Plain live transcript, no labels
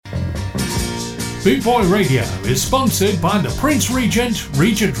Boot Boy Radio is sponsored by the Prince Regent,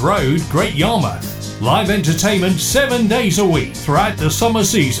 Regent Road, Great Yarmouth. Live entertainment 7 days a week throughout the summer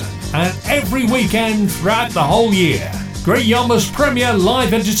season and every weekend throughout the whole year. Great Yarmouth's premier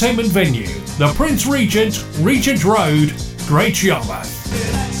live entertainment venue, the Prince Regent, Regent Road, Great Yarmouth.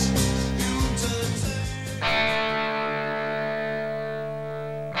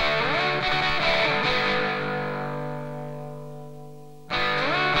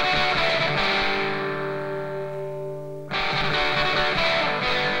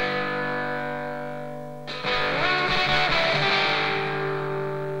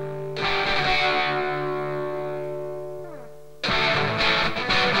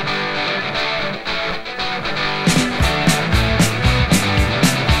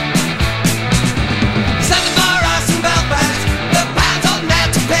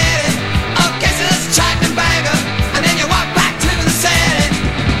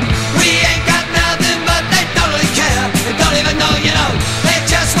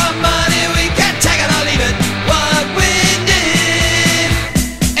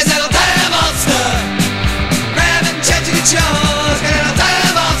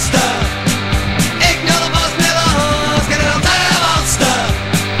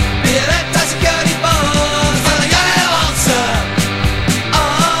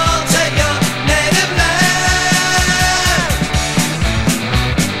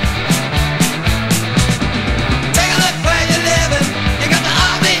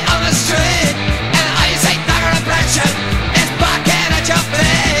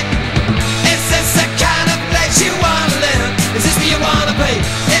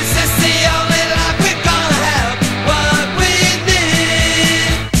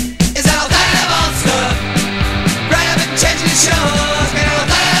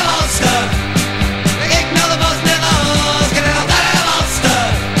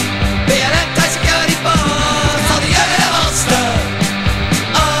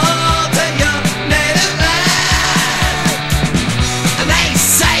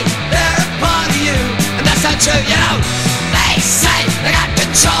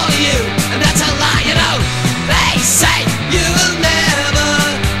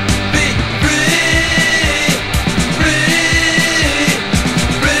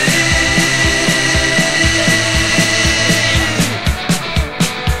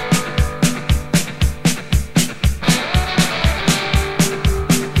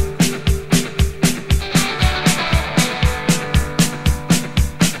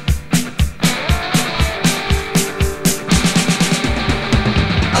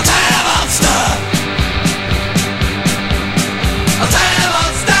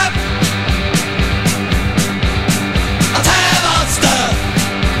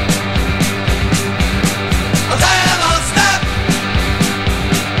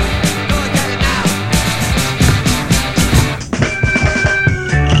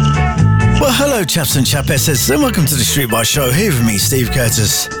 Chaps and chapesses, and welcome to the Streetwise show here with me, Steve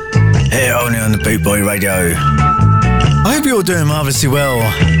Curtis, here only on the Boot Boy Radio. I hope you're all doing marvellously well.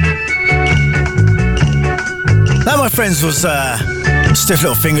 That, my friends, was Stiff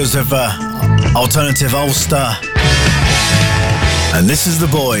Little Fingers with Alternative Ulster, and this is the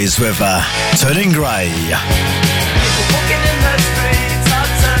boys with Turning Grey.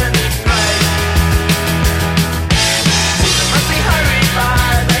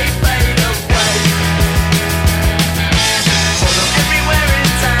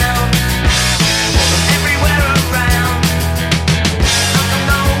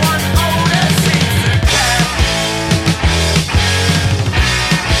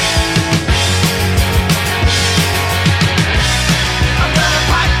 I'm gonna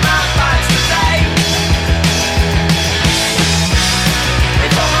pack my bags today.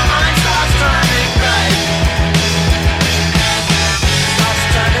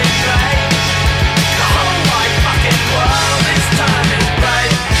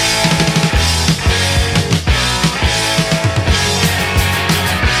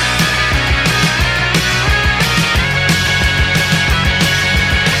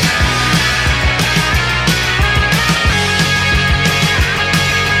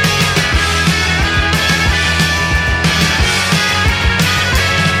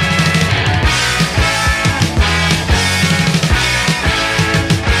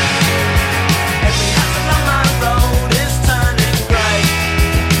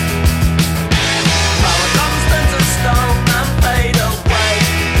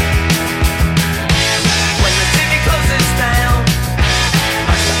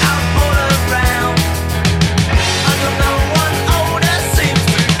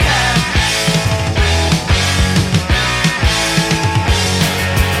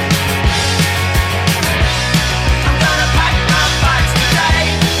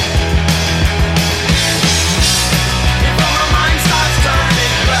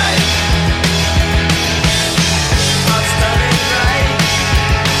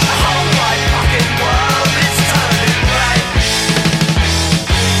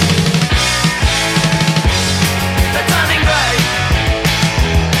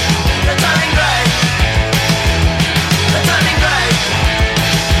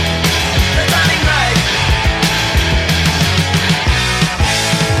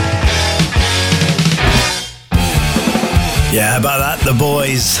 about that, the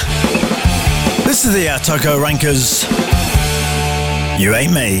boys. This is the Toko Rankers. You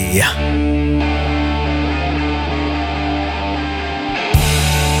Ain't Me.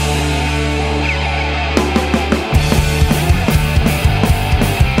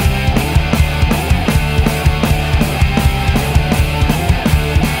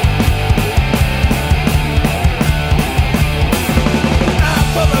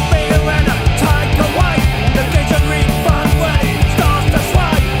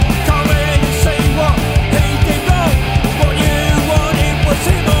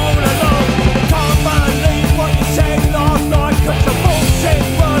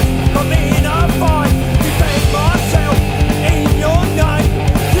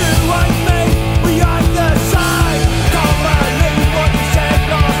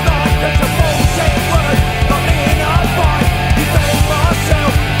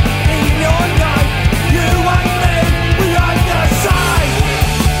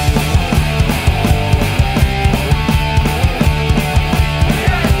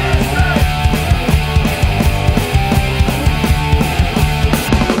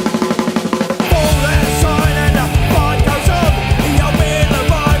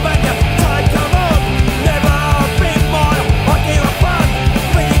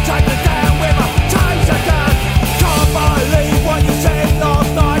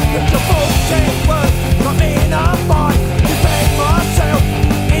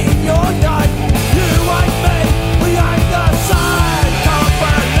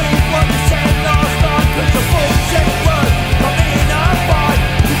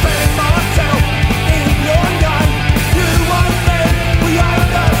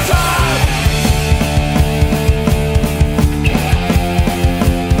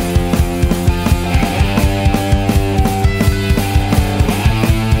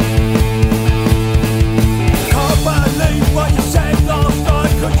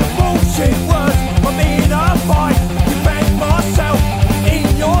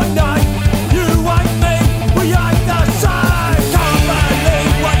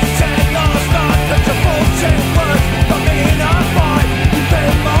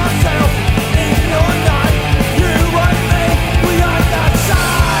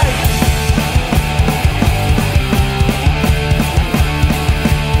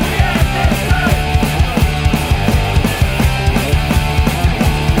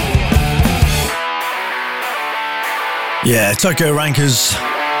 Yeah, Tokyo Rankers.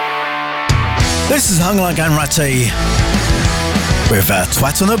 This is Hung Like Anrati with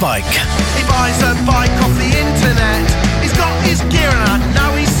Twat on a Bike. He buys a bike off the internet. He's got his gear and I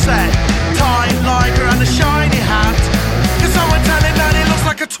know he's set. Tie, lighter and a shiny hat. Can someone tell him that he looks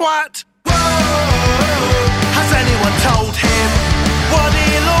like a twat? Whoa! Has anyone told him what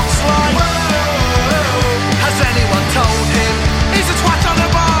he looks like? Whoa! Has anyone told him he's a twat on a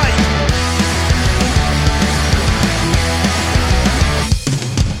bike?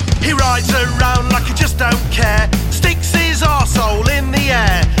 He rides around like he just don't care. Sticks his arsehole in the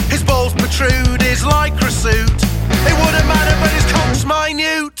air. His balls protrude his lycra suit. It wouldn't matter but his cock's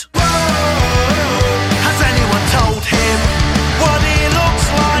minute. Whoa! Has anyone told him what he looks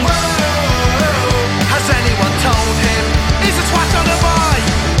like? Whoa! Has anyone told him he's a twat on a bike?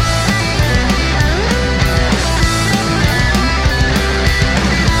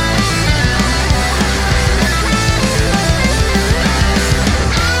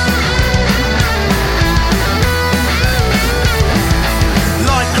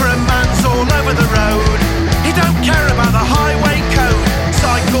 Over the road, he don't care about the highway code.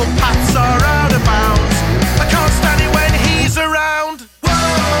 Psychopaths are out of bounds. I can't stand it when he's around. Whoa!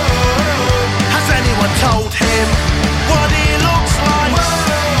 Has anyone told him what he looks like?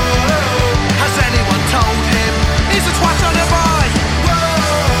 Whoa! Has anyone told him he's a twat on a bike?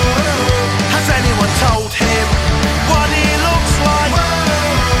 Whoa! Has anyone told him what he looks like?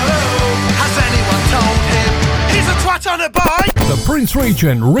 Whoa! Has anyone told him he's a twat on a bike? The Prince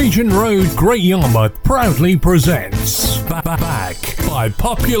Regent Regent Road Great Yarmouth proudly presents Back by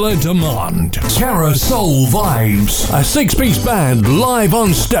popular demand. Carousel Vibes, a six-piece band live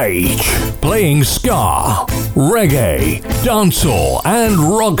on stage, playing ska, reggae, dancehall and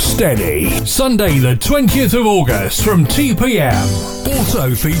rocksteady. Sunday the 20th of August from 2 p.m.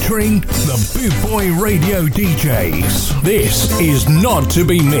 Also featuring the Boot Boy Radio DJs. This is not to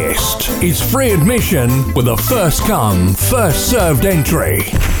be missed. It's free admission with a first come, first served entry.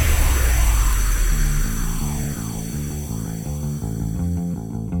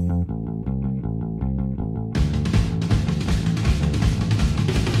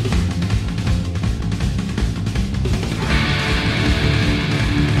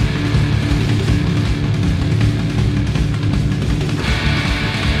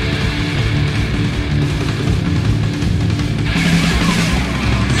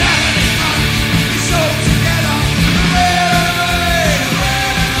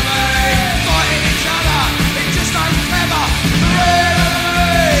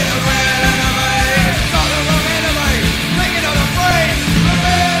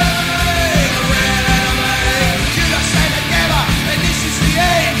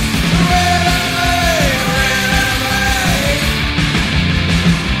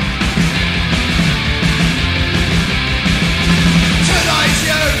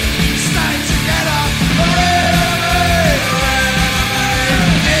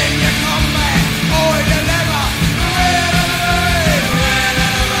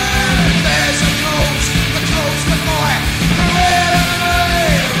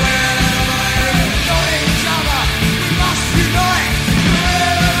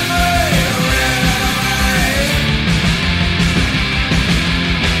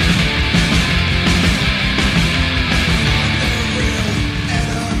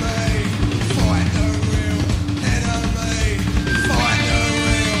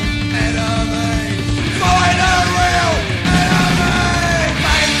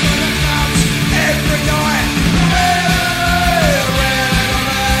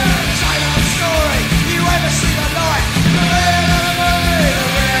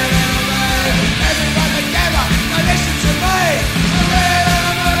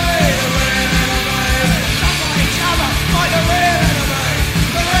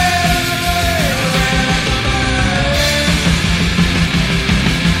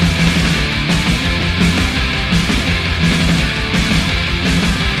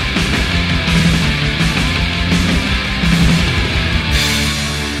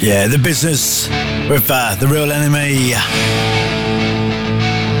 Yeah, The Business with The Real Enemy.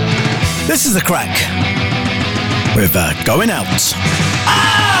 This is The Crack with Going Out. Oh,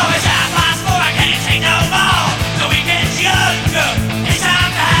 it's 4:30, I can't take no more. The weekend's young, it's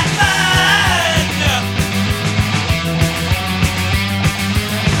time to have fun.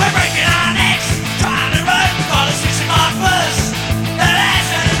 We're breaking our necks, trying to run for the 60 mark bus that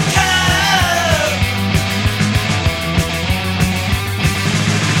hasn't come.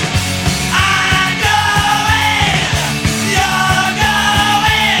 I'm going, you're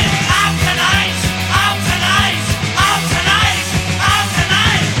going, out tonight, out tonight, out tonight, out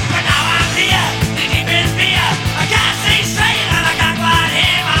tonight. But now I'm here, deep in fear. I can't see straight and I can't quite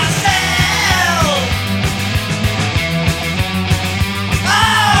hear myself.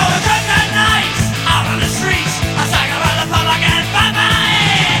 Oh, a drunken night, out on the streets. I sang around the pub, I can't find my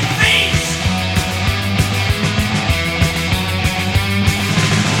feet.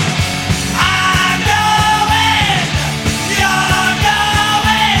 I'm going, you're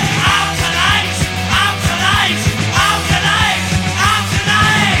going, out tonight, out tonight, out tonight, out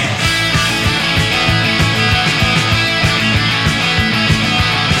tonight.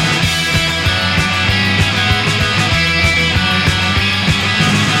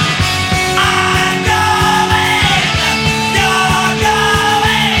 I'm going, you're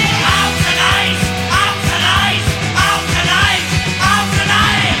going, out tonight, out tonight, out tonight, out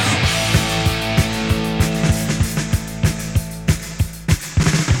tonight.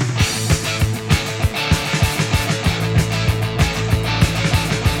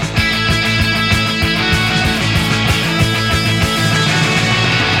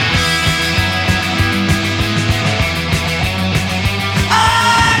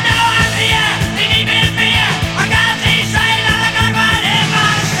 Oh, now I'm here, deep in fear. I can't see straight and I can't quite hear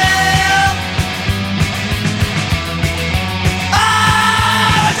myself.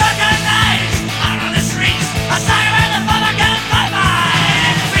 Oh, a drunken night, out on the streets. I sang around the pub, I can't find my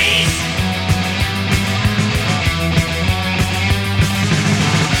feet.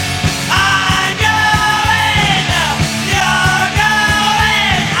 I'm going, you're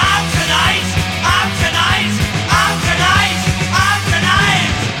going, out tonight, out tonight, out tonight, out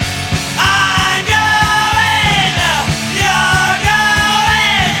tonight. I'm going, you're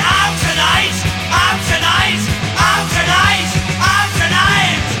going, out tonight, out tonight, out tonight, out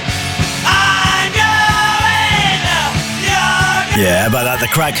tonight. I'm going, you're Yeah, how about that, The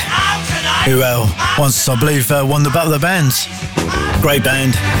Crack, out tonight. who once, I believe, won the Battle of the Bands. Great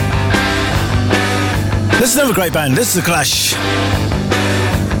band. This is another great band. This is The Clash.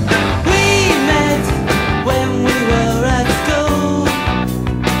 We met when we were at school.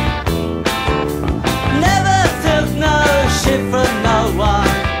 Never took no shit from no one.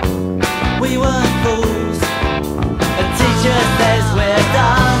 We weren't fools. A teacher says we're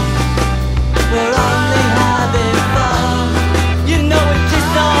done. We're only having fun. You know we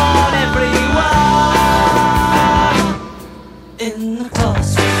kissed on everyone in the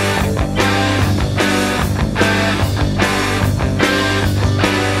classroom.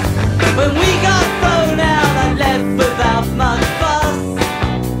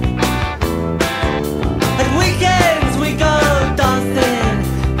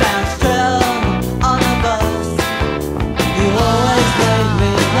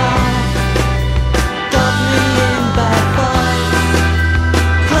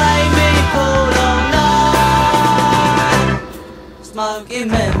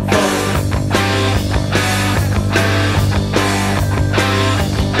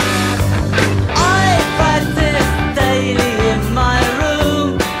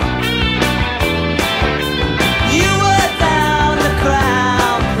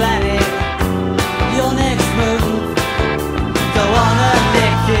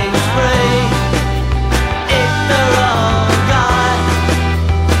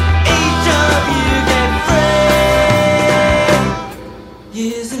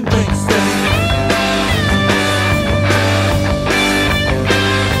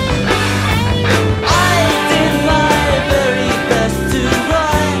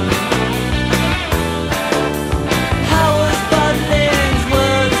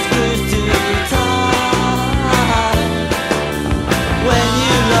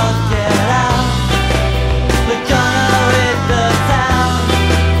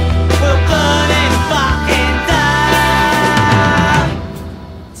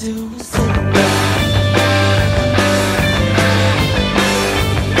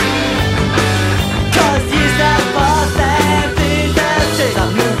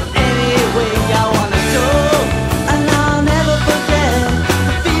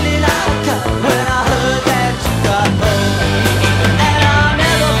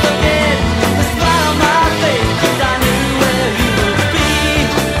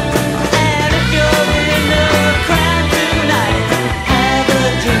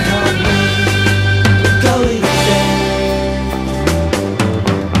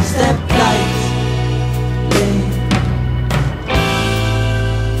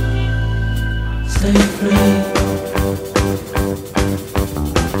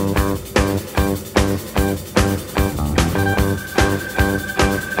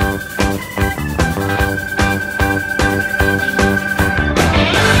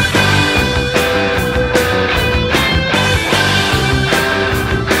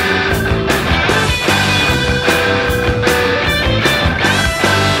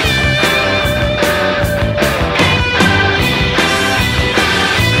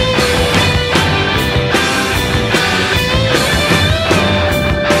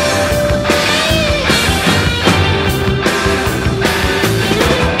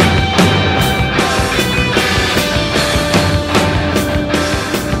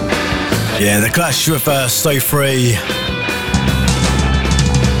 Yeah, the Clash with Stay Free.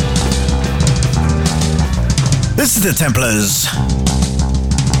 This is the Templars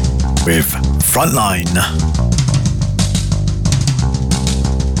with Frontline.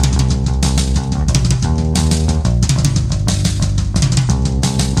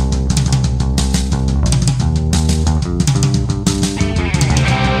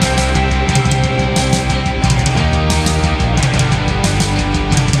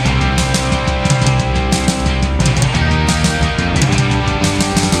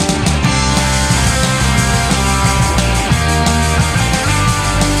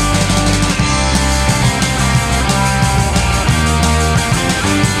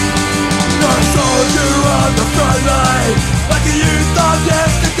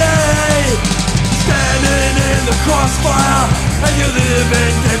 Crossfire, and you're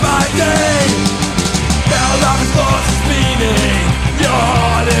living day by day. Now life is lost its meaning. Your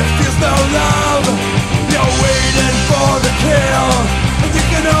heart, it feels no love. You're waiting for the kill, and you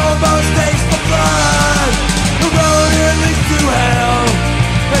can almost taste the blood. The road it leads to hell,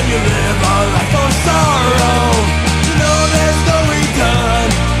 and you live a life of sorrow. You know there's no return,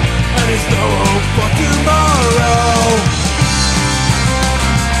 and there's no hope for tomorrow.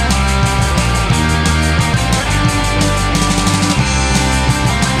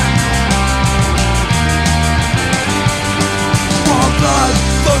 Blood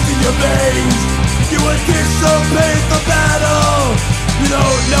flows in your veins. You anticipate the battle. You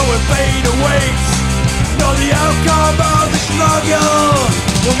don't know if fate awaits, nor the outcome of the struggle.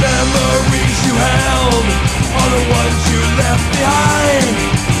 The memories you held are the ones you left behind,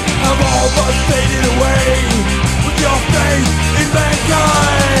 have all but faded away with your faith in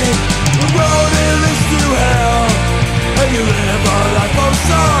mankind. The road it leads to hell, and you live a life of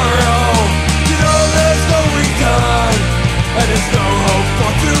sorrow. You know there's no return, and there's no hope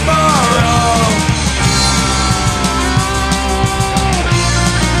for tomorrow.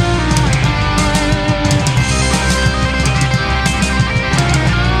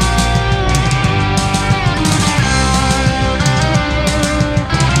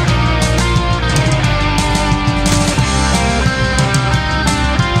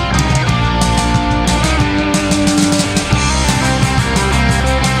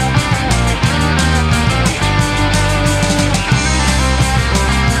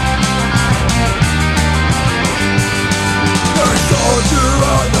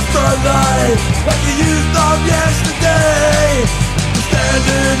 Like the youth of yesterday, you're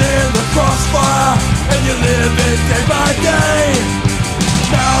standing in the crossfire, and you're living day by day.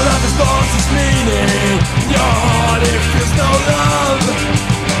 Now life has lost its meaning. Your heart, it feels no love.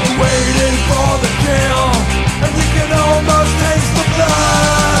 You're waiting for the kill, and you can almost taste the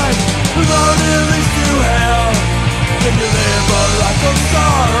blood. The road it leads to hell, and you live a life of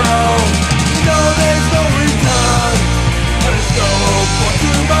sorrow. You know there's no return, and there's no hope for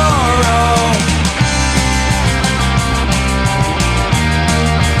tomorrow.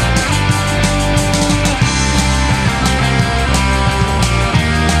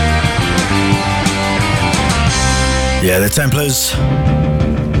 Yeah, the Templars.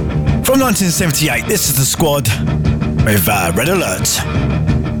 From 1978, this is the Squad with Red Alert.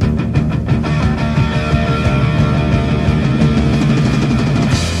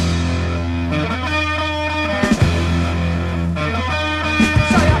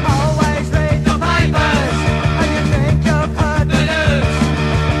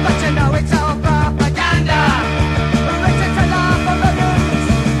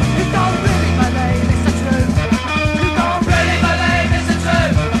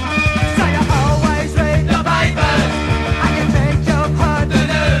 The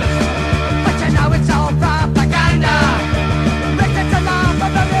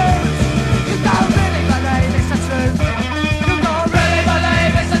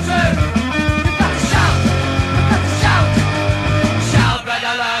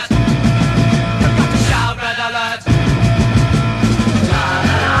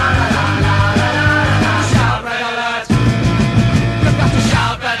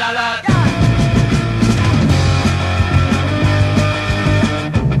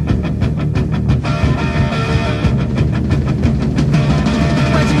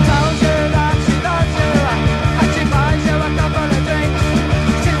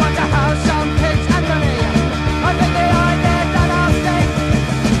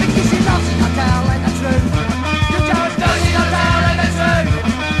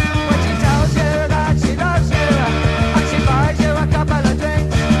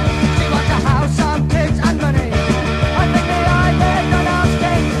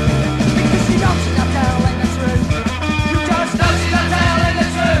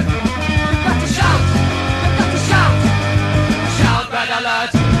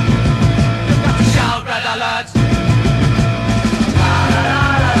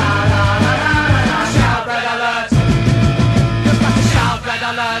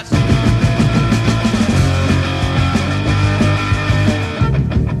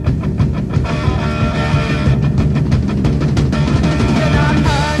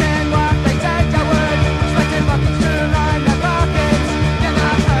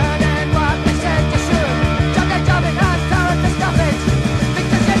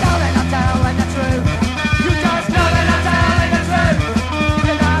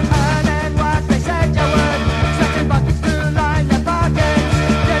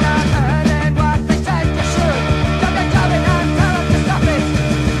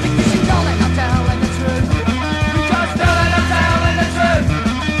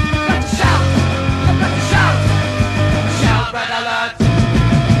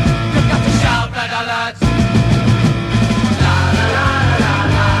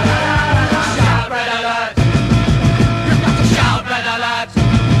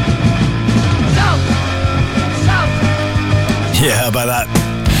Yeah, how about that?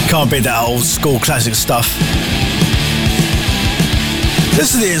 Can't beat that old school classic stuff.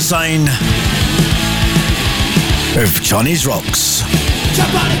 This is the Insane with Chinese Rocks.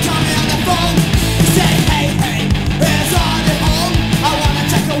 Somebody call me on the phone. Say, hey, hey, here's on at home. I wanna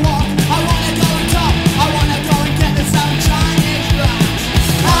take a walk. I wanna go and talk. I wanna go and get me some Chinese rocks.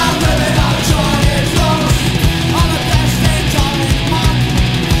 I'm living on Chinese rocks. All the best things are in pop.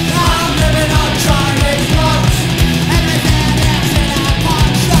 I'm living on Chinese rocks. Everything else in a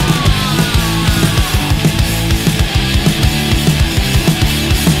pawn shop.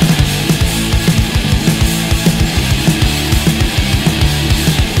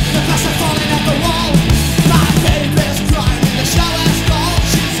 The glass are falling off the wall. My baby's crying in the shower stall.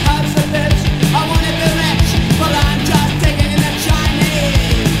 She's half a bitch. I wanna be rich, but I'm just digging in a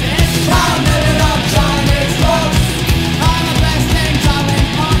Chinese bitch. I'm living on Chinese rocks. All the best things are in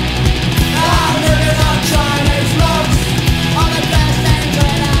pop. I'm living on Chinese rocks. All the best things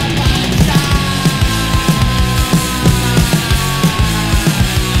are in a pawn shop.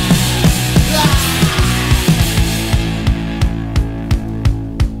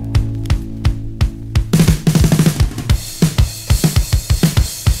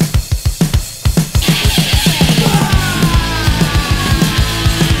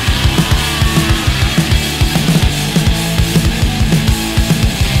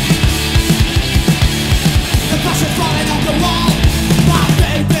 The glass is falling off the wall. My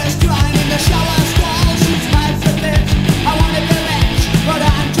baby's crying in the shower stall. She's half a bitch. I wanna be rich, but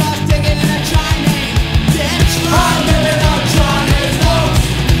I'm just digging in a Chinese ditch. I'm living on Chinese rocks.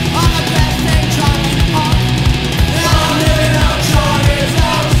 All the best things are in pop. I'm living on Chinese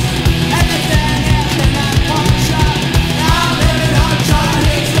rocks. Everything else in a pawn shop. I'm living on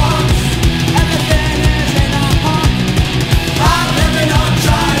Chinese rocks. Everything is in a pop. I'm living on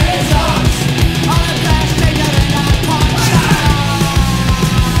Chinese rocks. All the best things are in a pawn shop.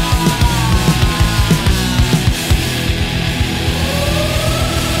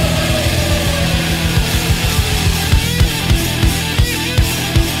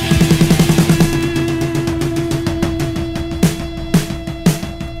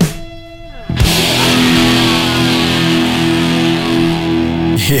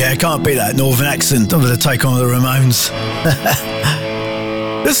 Yeah, can't beat that northern accent over the take on the Ramones.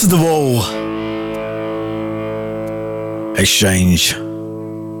 This is The Wall. Exchange.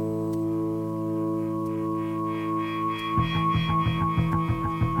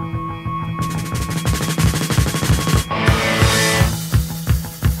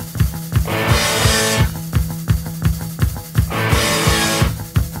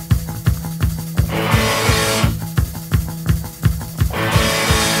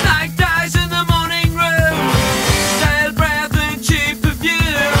 Night dies in the morning room. Stale breath and cheap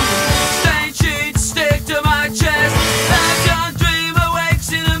perfume. Stained sheets stick to my chest. Love young dream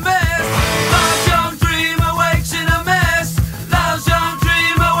awakes in a mess. Love young dream awakes in a mess. Love young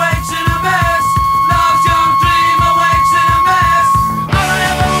dream awakes in a mess. Love young dream awakes in a mess. All I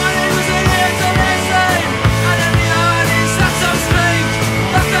ever wanted was an ear to listen. And then the irony's not so strange.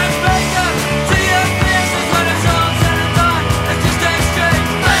 Last time's breakup to your faces when it's all said and done. It's just exchange,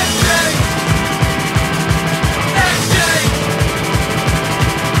 exchange, exchange,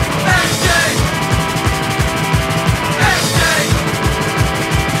 exchange, exchange.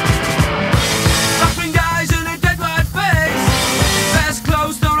 Laughing guys in a dead white face. There's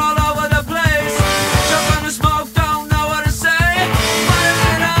clothes thrown all over the place. Jump on the smoke, don't know what to say. Why does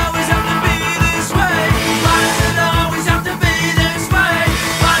it always have to be this way? Why does it always have to be this way?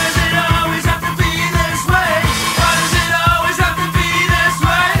 Why does it always have to be this way? Why does it always have to be this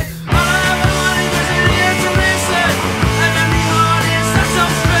way? All I ever wanted was an ear to listen. And then the audience, that's so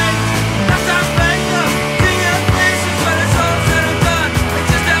strange. Last time's breakup to your faces when it's all said and done. It's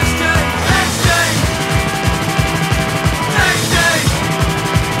just exchange, exchange, exchange,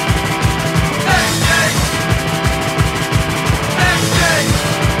 exchange, exchange.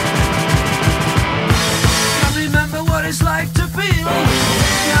 Can't remember what it's like to feel.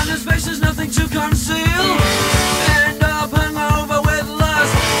 Behind his face there's nothing to conceal. End up hungover with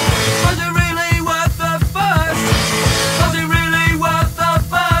lust. Was it really worth the fuss? Was it really worth the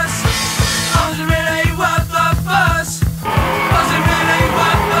fuss? Was it really worth the fuss? Was it really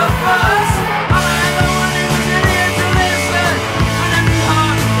worth the fuss? All I ever wanted was an ear to listen. An empty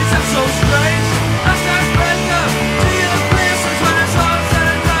heart, it's not so strange. Last time's breakup to your faces when it's all said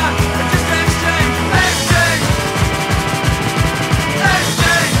and done. It's just exchange, exchange,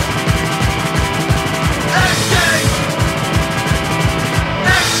 exchange, exchange,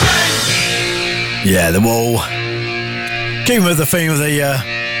 exchange. Yeah, The Wall. Keeping with the theme of the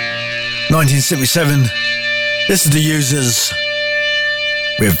 1977. This is The Users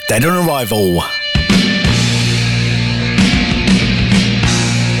with Dead on Arrival.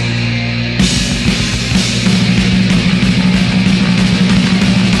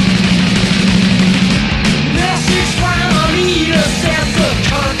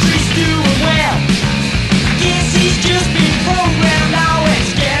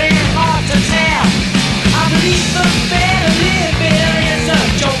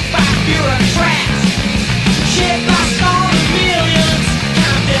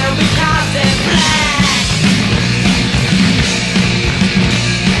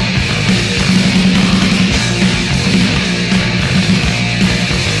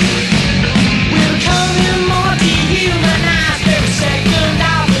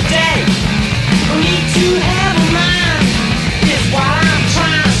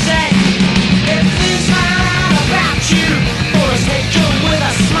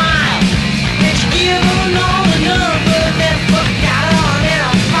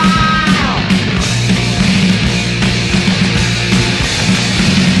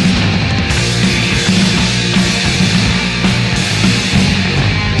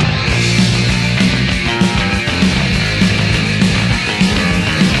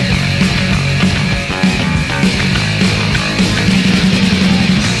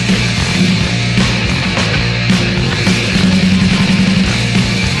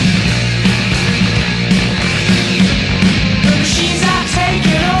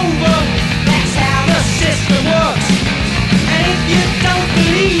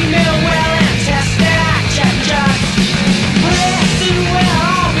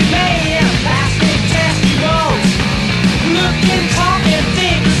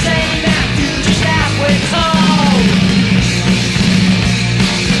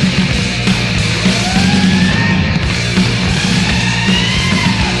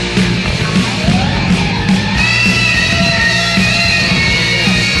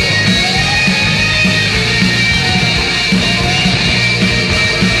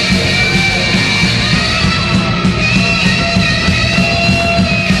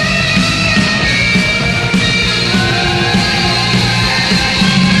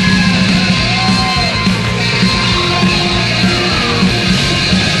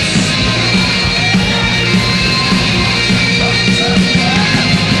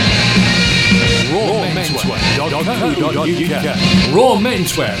 Raw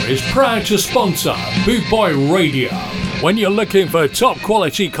Menswear is proud to sponsor Boot Boy Radio. When you're looking for top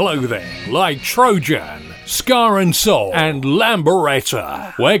quality clothing like Trojan, Scar and Soul, and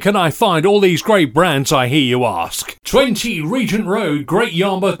Lamberetta, where can I find all these great brands, I hear you ask? 20 Regent Road, Great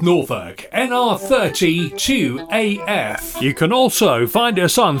Yarmouth, Norfolk, NR30 2AF. You can also find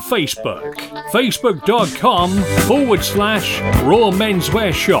us on Facebook, facebook.com/Raw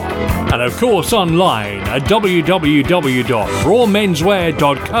Menswear Shop, and of course online at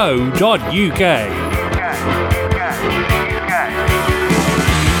www.rawmenswear.co.uk.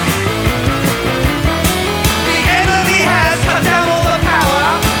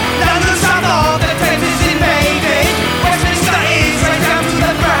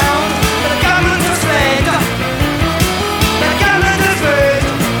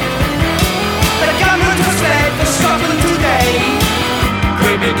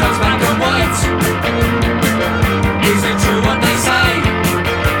 Becomes black and white. Is it true what they say?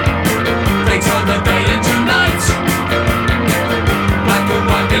 They turn the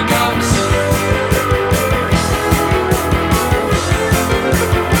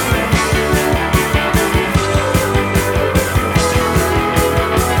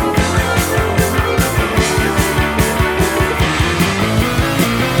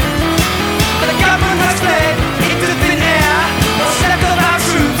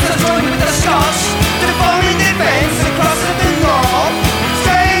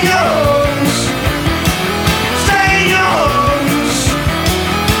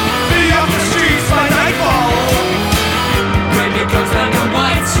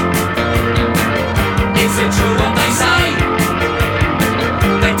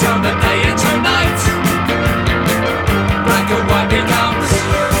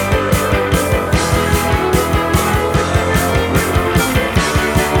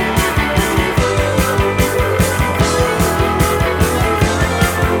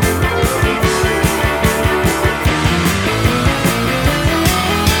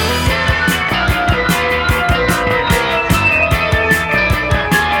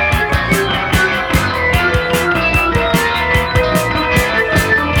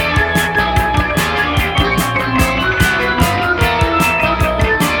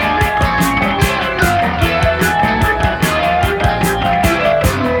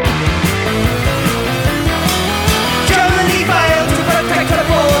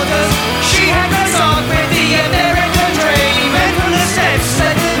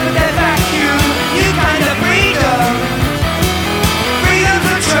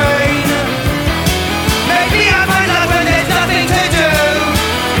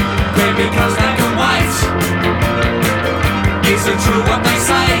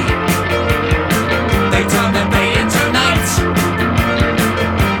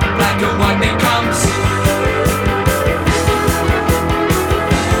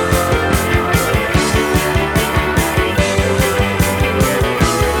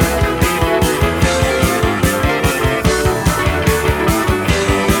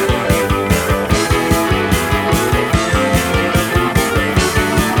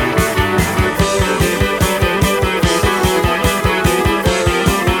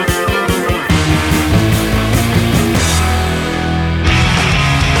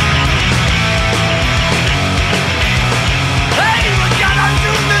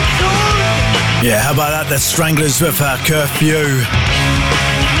Yeah, how about that? The Stranglers with Curfew.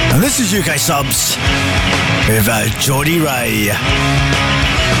 And this is UK Subs with Geordie Ray.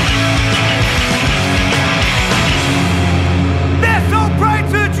 Let's all pray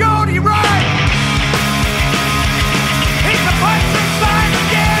to Geordie Ray. He's a patron saint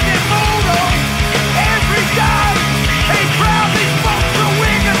again, immortal. Every day he proudly spots a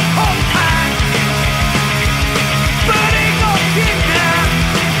wing and compact. But he got kidnapped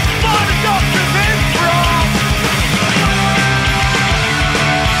by the doctors in France.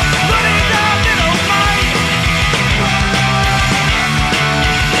 But he's our little mate.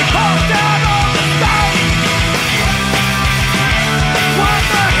 He passed out on the stage.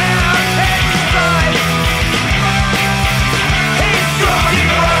 Wonder how can you say he's Geordie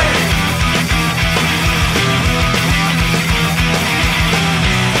Ray.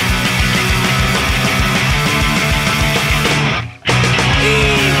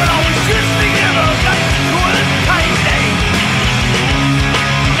 When I was just thinking about that couldn't take me.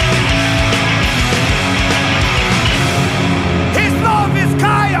 His life is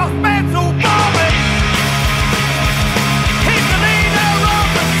chaos, mental vomit. He's the leader of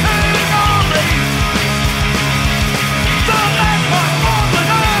the killing army. So that's what more than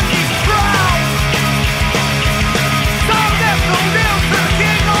earned his crown. So that's no deal to the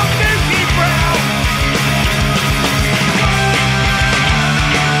king of Dookie Brown.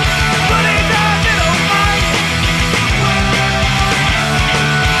 But he's our little mate.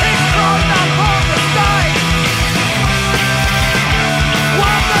 He's climbed up on the stage.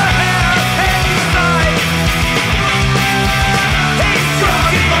 Wonder how can you say he's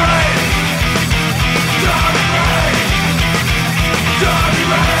Geordie Ray. Geordie Ray. Geordie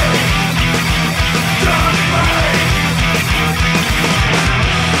Ray. Geordie Ray.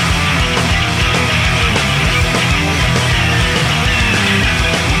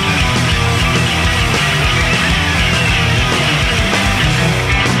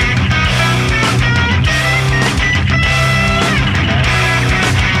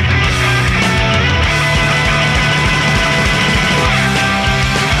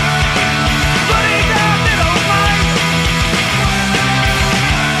 But he's our little mate.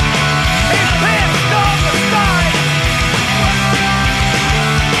 He's pissed on the stage.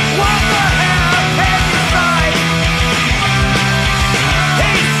 Wonder how can you say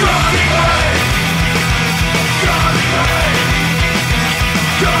he's Geordie Ray. Geordie Ray.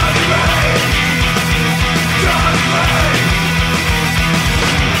 Geordie Ray. Geordie Ray.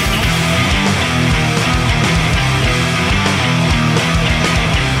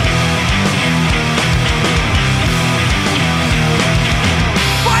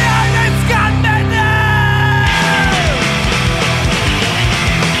 Violence continue!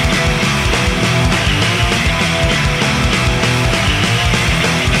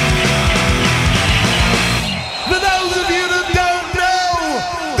 For those of you that don't know,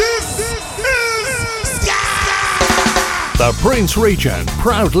 this is The Prince Regent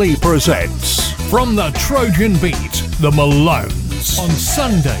proudly presents From the Trojan Beat, The Malones, on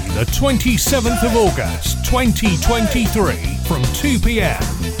Sunday the 27th of August 2023 from 2 p.m,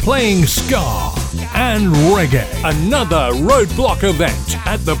 playing ska and reggae. Another roadblock event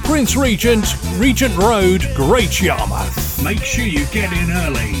at the Prince Regent, Regent Road, Great Yarmouth. Make sure you get in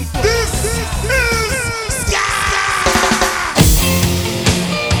early.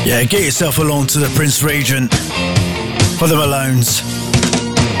 Yeah, get yourself along to the Prince Regent for the Malones.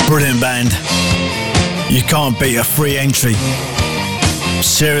 Brilliant band. You can't beat a free entry.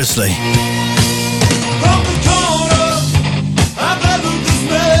 Seriously. From the corner, I gathered this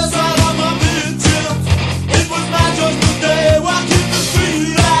mess out of my victims. It was my judgment day, walking the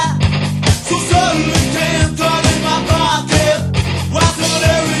street light. So suddenly came caught in my pocket. Was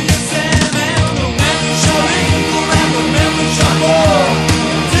hilarious and the man shouting around the memory shop.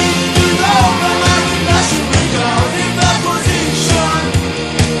 Taking you over my national record in that position.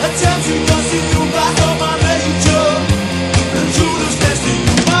 Attempting to see you back on my nature. And Judas next to you,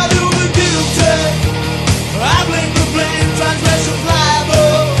 I do the guilty.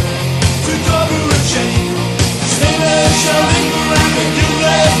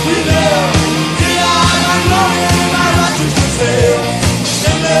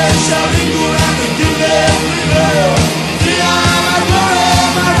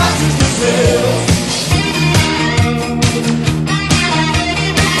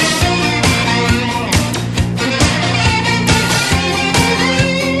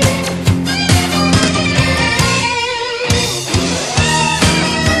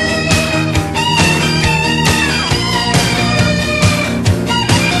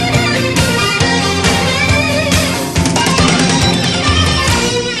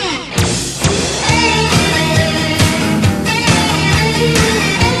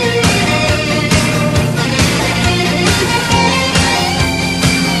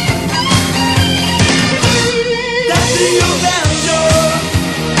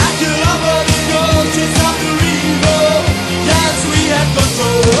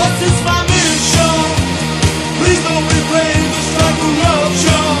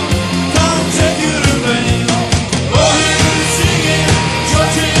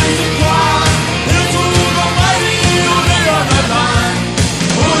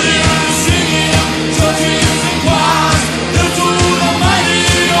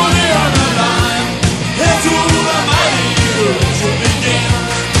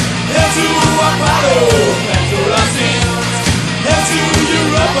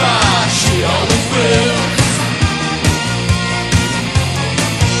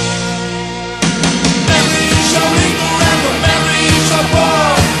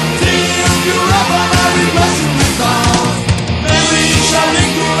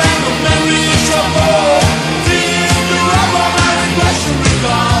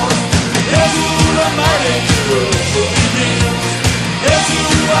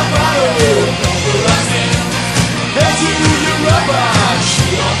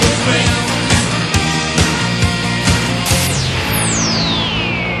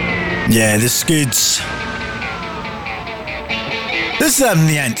 Yeah, the Skids. This is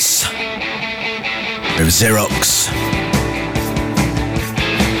the Ants with Xerox.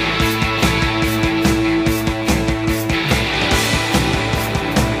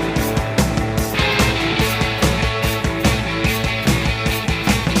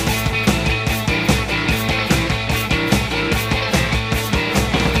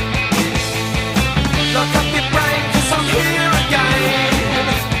 Lock up your brain 'cause I'm here again.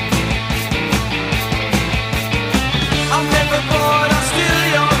 I'm never bored, I'm still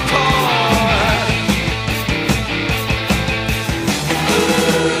your core.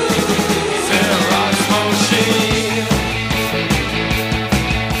 Xerox machine.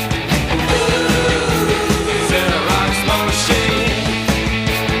 Xerox machine.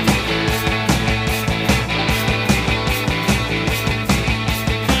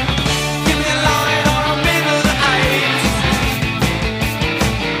 Give me a line or a middle eight.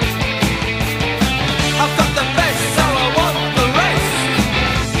 I've got the best, so I want the race.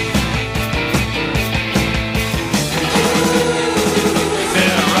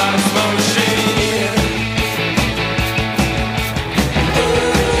 Xerox machine.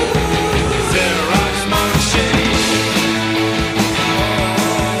 Xerox machine.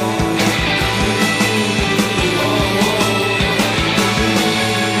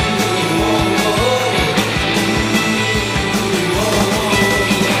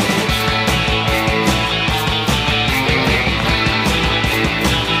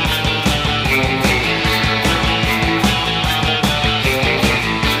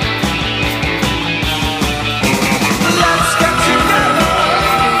 Let's get together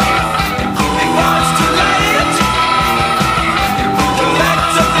before it's too late.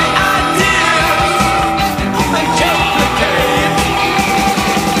 Collect up the ideas and duplicate.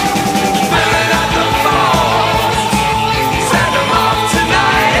 Fill it at the falls. Send 'em off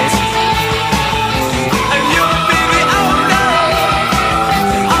tonight. And you'll be the owner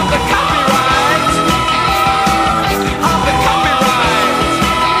of the copyright. Of the copyright.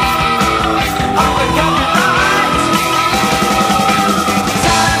 Of the copyright.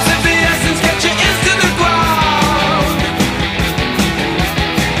 Time's of the essence, get your ears to the ground.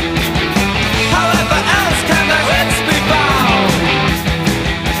 However else can the hits be bound?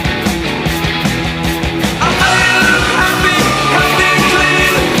 I'm happy, happy and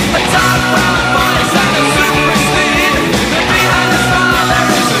clean. A top brown voice and a super steed. Behind the smile there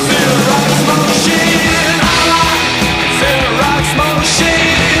is a Xerox machine. Xerox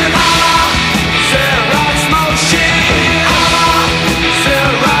machine. Xerox machine.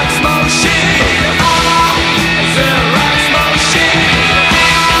 Xerox machine. Xerox machine. Xerox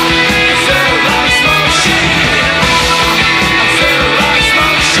machine. Xerox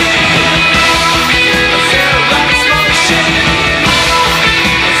machine. Xerox machine.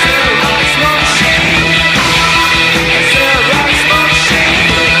 Xerox machine. Xerox machine. Xerox machine. Xerox machine.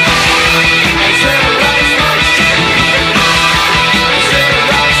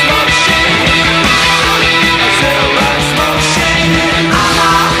 Xerox machine. Xerox machine.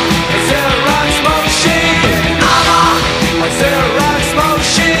 Xerox machine.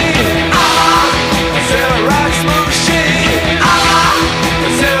 Xerox machine.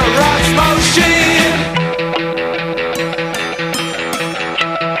 Xerox machine.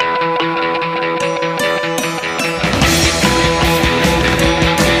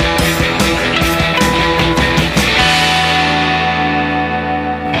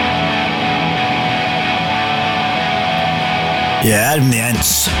 Yeah, Adam the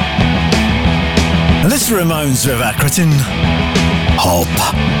Ants. And this is Ramones with Akrotin Hop.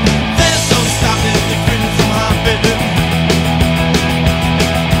 There's no stopping the grin from happening.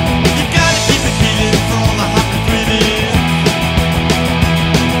 You gotta keep it beating for all the happy breathing.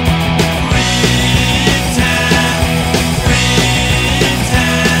 Pretend.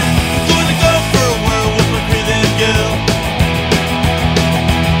 Gonna go for a whirl with my breathing girl.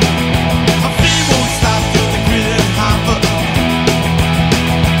 My feet won't stop till the breathing hopper.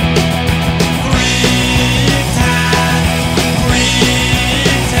 Pretend.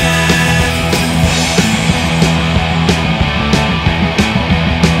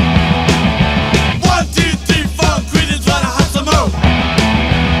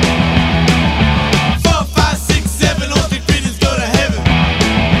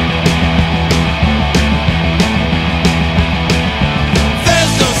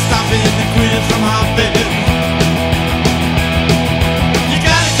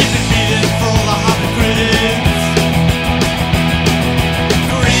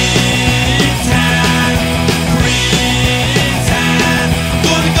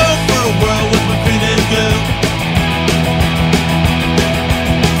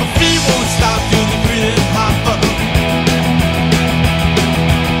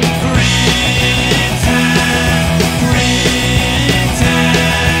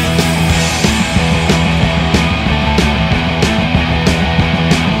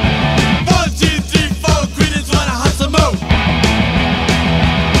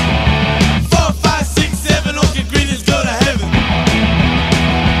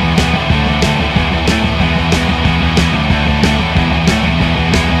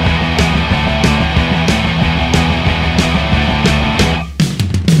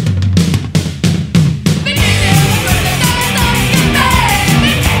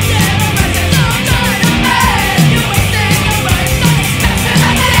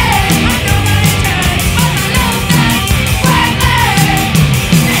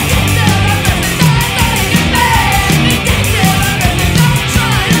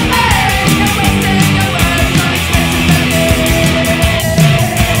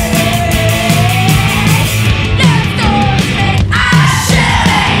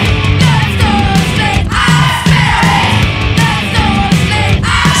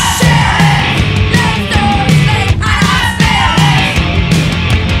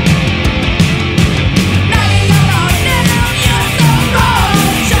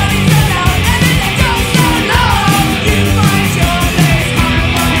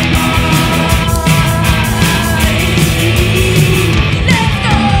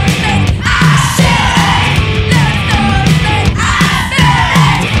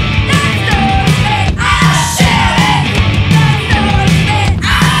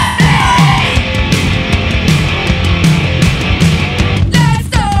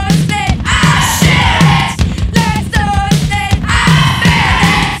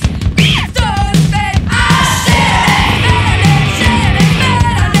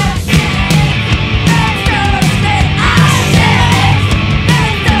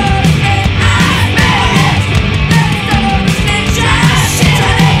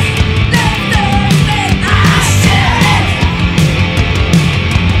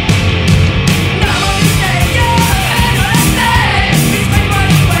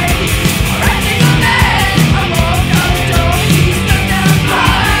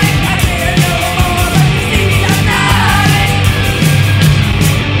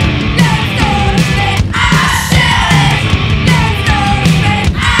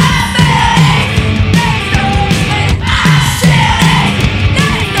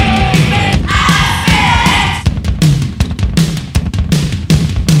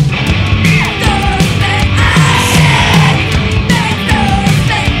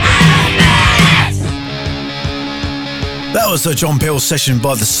 was a John Peel session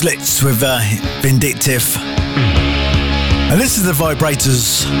by the Slits with Vindictive. And this is the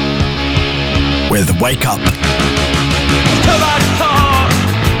Vibrators with Wake Up. Too much talk,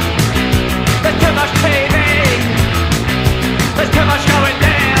 there's too much TV, there's too much going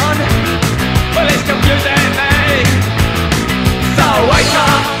down, well it's confusing me. So wake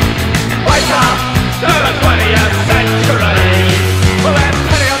up to the 20th century. Well there's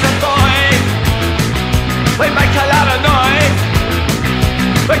plenty of the boys, we make a lot of noise,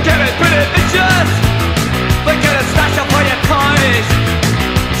 we're getting pretty vicious, we're gonna stash up all your toys.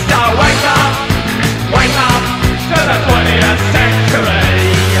 So wake up to the 20th century.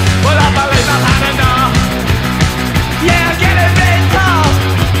 Well I believe I've had enough. Yeah, I'm getting bit tough.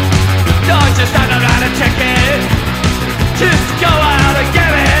 Don't just stand around and check it, just go out and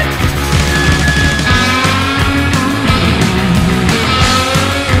get it.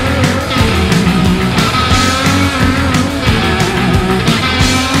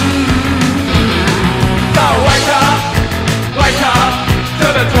 So wake up to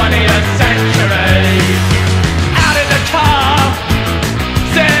the 20th century. Out in the car,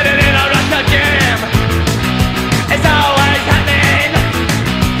 sitting in a record gym. It's always happening,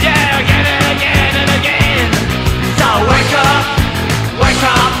 yeah, again and again and again. So wake up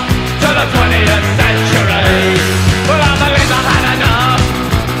to the 20th century. Well, I believe I've had enough.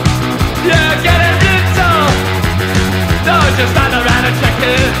 Yeah, getting mental. Don't just stand around and check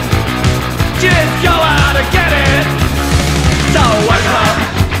it, just go out and get it. So wake up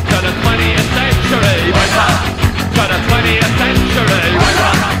to the 20th century. Wake up to the 20th century. Wake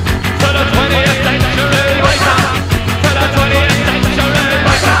up to the 20th century. Wake up to the 20th century.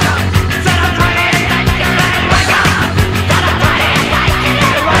 Wake up to the 20th century. Wake up to the 20th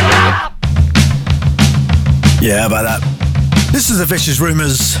century. Wake up. Yeah, how about that? This is the Vicious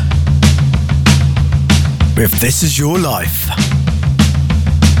Rumours with This Is Your Life.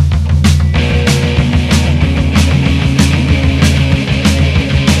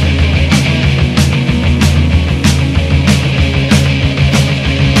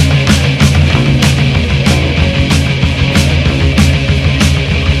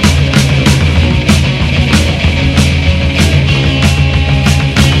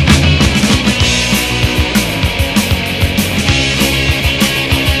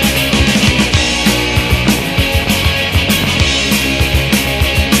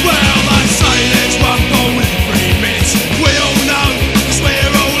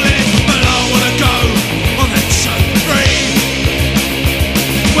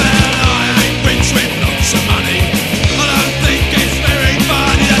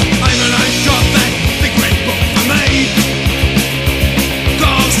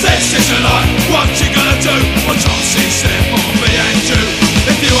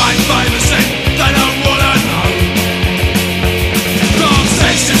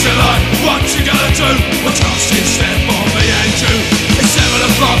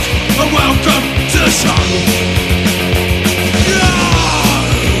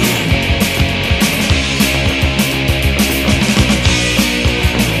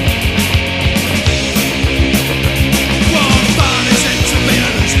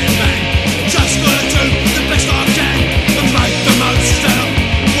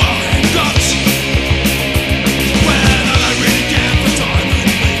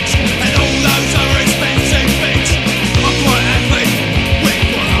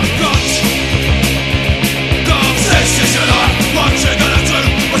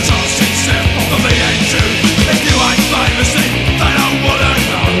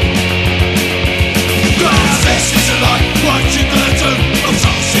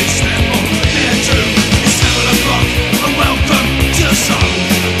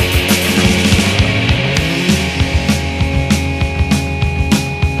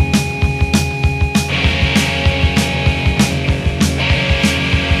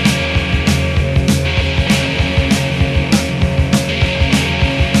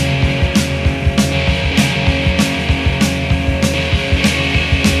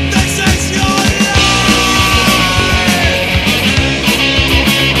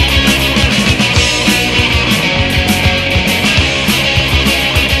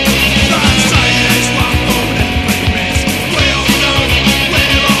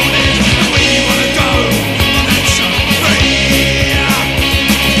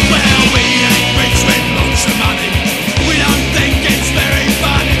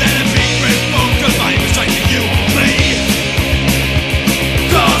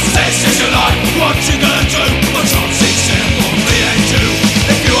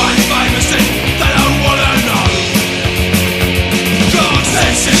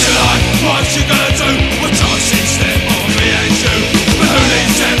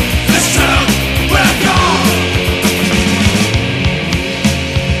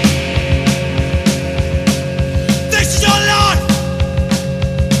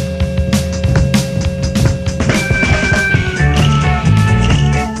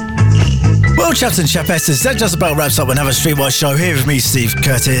 Chaps and Chapesses, that just about wraps up another Streetwise show here with me, Steve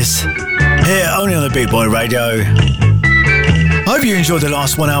Curtis, here only on the Big Boy Radio. I hope you enjoyed the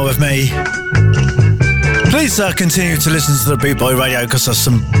last 1 hour with me. Please continue to listen to the Big Boy Radio because there's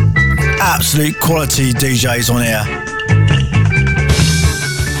some absolute quality DJs on here.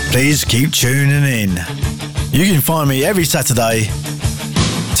 Please keep tuning in. You can find me every Saturday,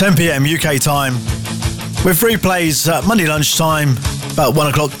 10 PM UK time, with replays at Monday lunchtime, about 1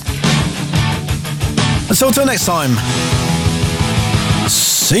 o'clock. Until next time,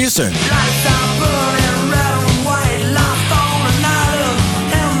 see you soon.